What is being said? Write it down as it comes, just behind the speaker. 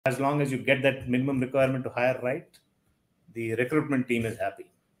As long as you get that minimum requirement to hire right, the recruitment team is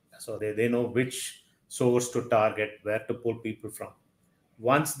happy. So they know which source to target, where to pull people from.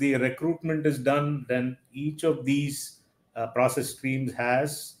 Once the recruitment is done, then each of these process streams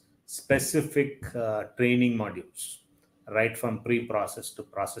has specific training modules, right from pre-process to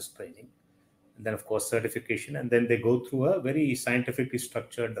process training. And then, of course, certification. And then they go through a very scientifically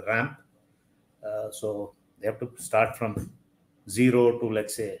structured ramp. So they have to start from zero to,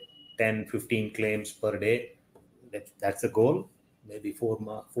 let's say, 10, 15 claims per day. That's the goal. Maybe 4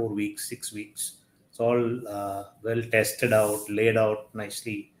 weeks, 6 weeks. It's all well tested out, laid out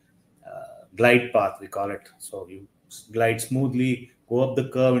nicely. Glide path, we call it. So you glide smoothly, go up the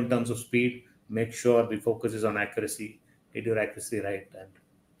curve in terms of speed, make sure the focus is on accuracy, get your accuracy right,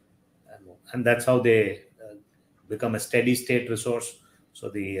 and that's how they become a steady state resource. So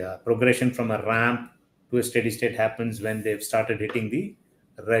the progression from a ramp to a steady state happens when they've started hitting the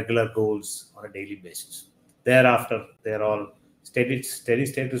regular goals on a daily basis. Thereafter, they're all steady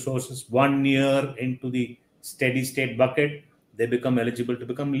state resources. 1 year into the steady state bucket, they become eligible to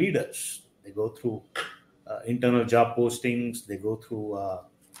become leaders. They go through internal job postings, they go through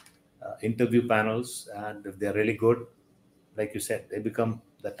interview panels, and if they're really good, like you said, they become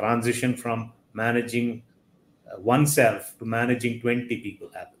the transition from managing oneself to managing 20 people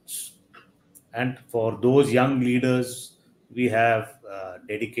happens. And for those young leaders, we have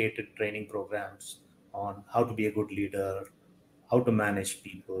dedicated training programs on how to be a good leader, how to manage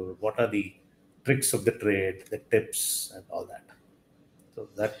people, what are the tricks of the trade, the tips, and all that. So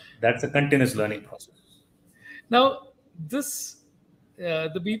that's a continuous learning process. Now, this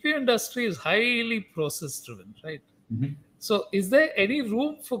the BPO industry is highly process driven, right? Mhm. So, is there any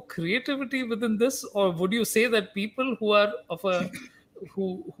room for creativity within this, or would you say that people who are of a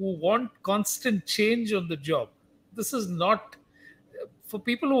who want constant change on the job, this is not for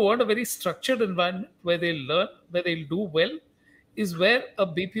people who want a very structured environment where they learn, where they'll do well, is where a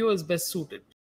BPO is best suited.